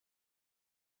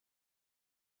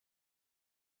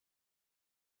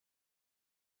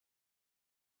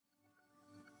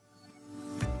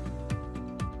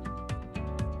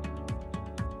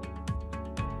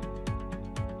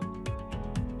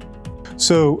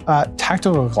So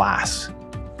tactical glass,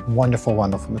 wonderful,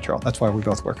 wonderful material. That's why we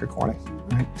both work at Corning,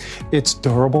 right? It's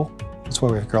durable. That's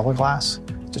why we have Gorilla Glass.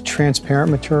 It's a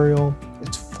transparent material.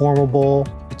 It's formable.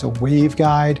 It's a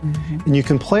waveguide. And you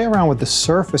can play around with the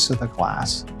surface of the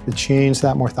glass to change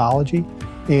that morphology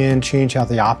and change how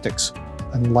the optics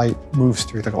and light moves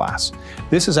through the glass.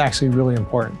 This is actually really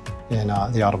important in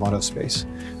the automotive space.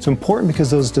 It's important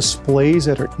because those displays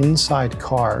that are inside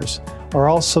cars are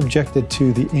all subjected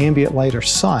to the ambient light or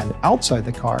sun outside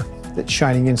the car that's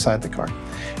shining inside the car.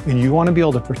 And you want to be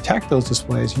able to protect those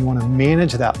displays. You want to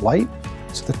manage that light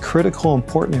so the critical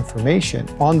important information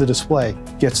on the display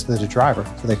gets to the driver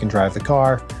so they can drive the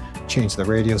car, change the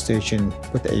radio station,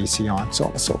 put the AC on, so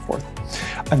on and so forth.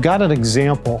 I've got an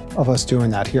example of us doing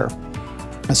that here.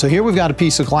 And so here we've got a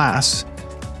piece of glass,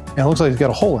 and it looks like it's got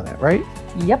a hole in it, right?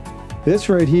 Yep. This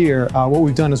right here, what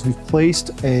we've done is we've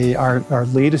placed our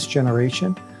latest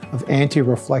generation of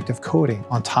anti-reflective coating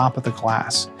on top of the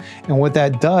glass. And what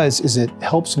that does is it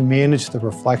helps manage the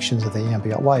reflections of the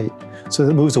ambient light so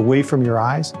that it moves away from your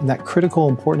eyes, and that critical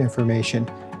important information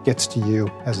gets to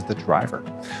you as the driver.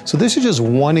 So this is just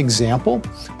one example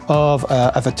of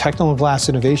a technical glass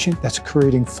innovation that's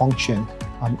creating function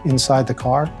inside the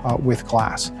car with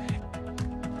glass.